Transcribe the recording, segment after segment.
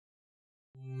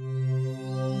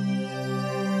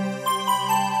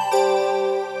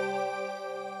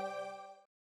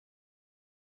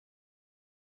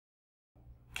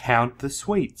Count the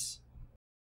sweets.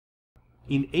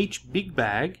 In each big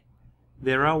bag,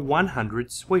 there are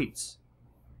 100 sweets.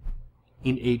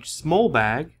 In each small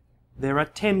bag, there are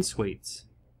 10 sweets.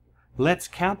 Let's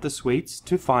count the sweets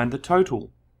to find the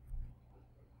total.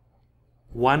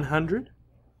 100,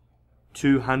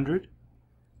 200,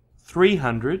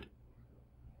 300,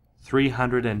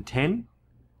 310,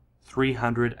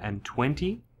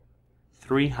 320,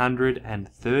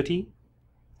 330,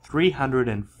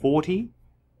 340,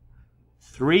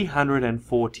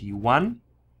 341,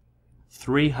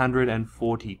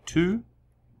 342,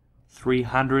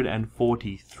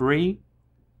 343,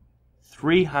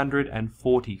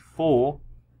 344,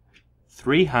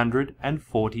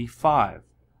 345.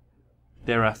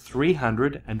 There are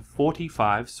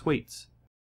 345 sweets.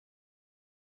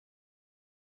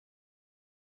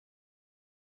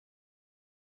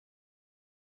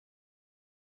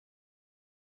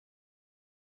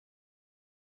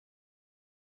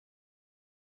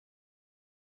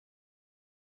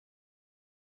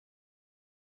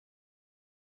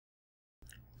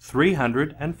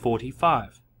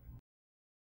 $345.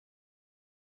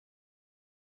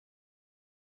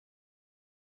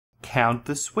 Count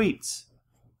the sweets.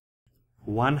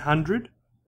 100,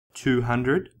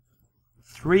 200,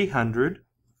 300,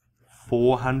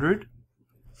 400,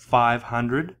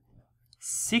 500,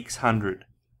 600,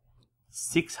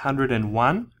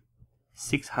 601,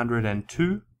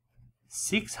 602,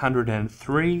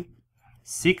 603,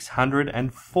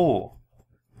 604.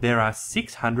 There are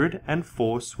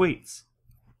 604 sweets.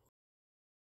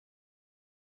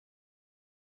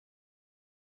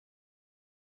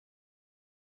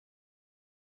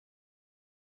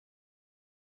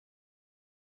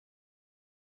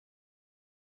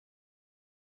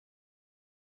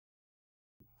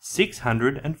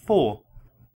 $604.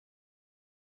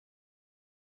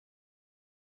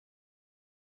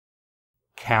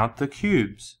 Count the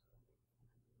cubes.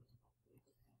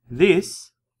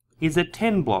 This is a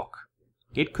 10 block.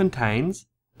 It contains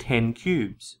 10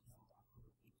 cubes.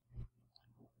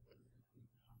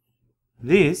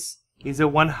 This is a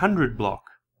 100 block.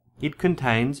 It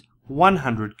contains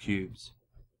 100 cubes.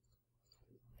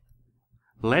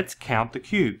 Let's count the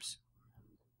cubes.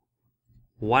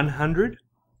 100,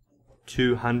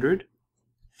 200,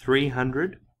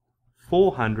 300,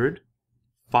 400,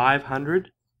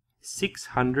 500,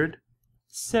 600,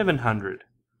 700,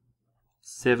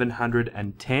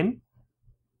 710,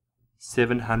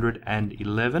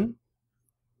 711,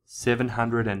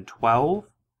 712,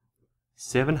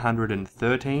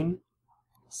 713,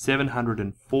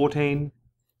 714,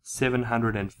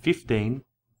 715,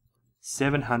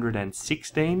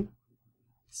 716,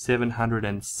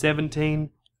 717,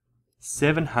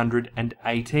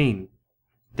 718.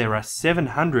 There are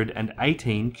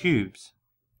 718 cubes.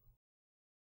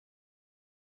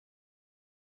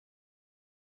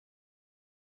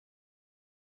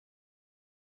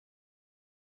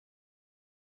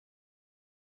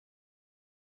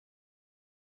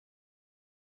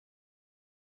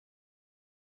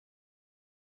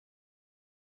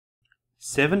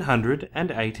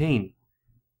 $718.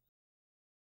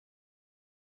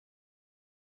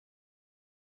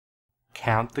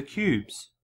 Count the cubes.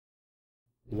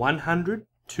 100,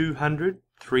 200,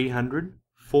 300,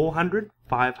 400,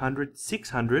 500,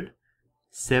 600,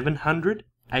 700,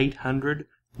 800,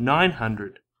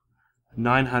 900,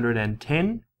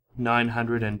 910,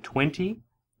 920,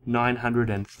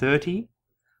 930,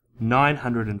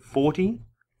 940,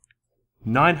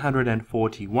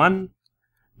 941,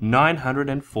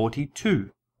 942.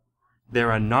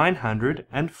 There are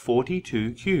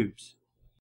 942 cubes.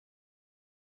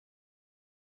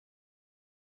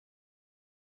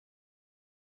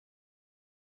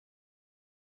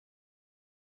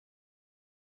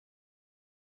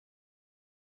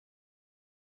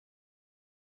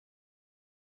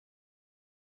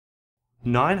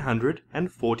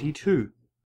 $942.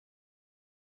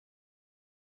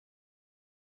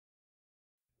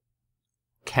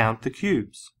 Count the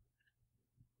cubes.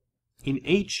 In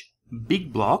each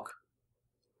big block,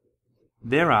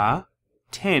 there are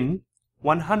 10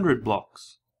 100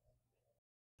 blocks.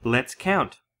 Let's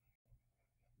count.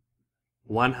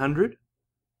 100,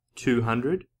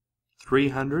 200,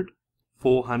 300,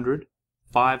 400,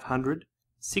 500,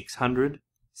 600,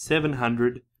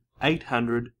 700,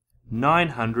 800,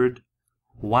 900,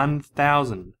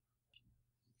 1,000.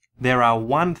 There are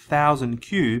 1,000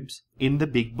 cubes in the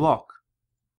big block.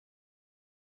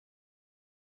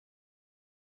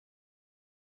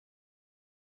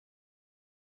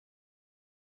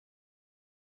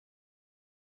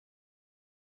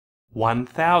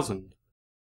 $1,000.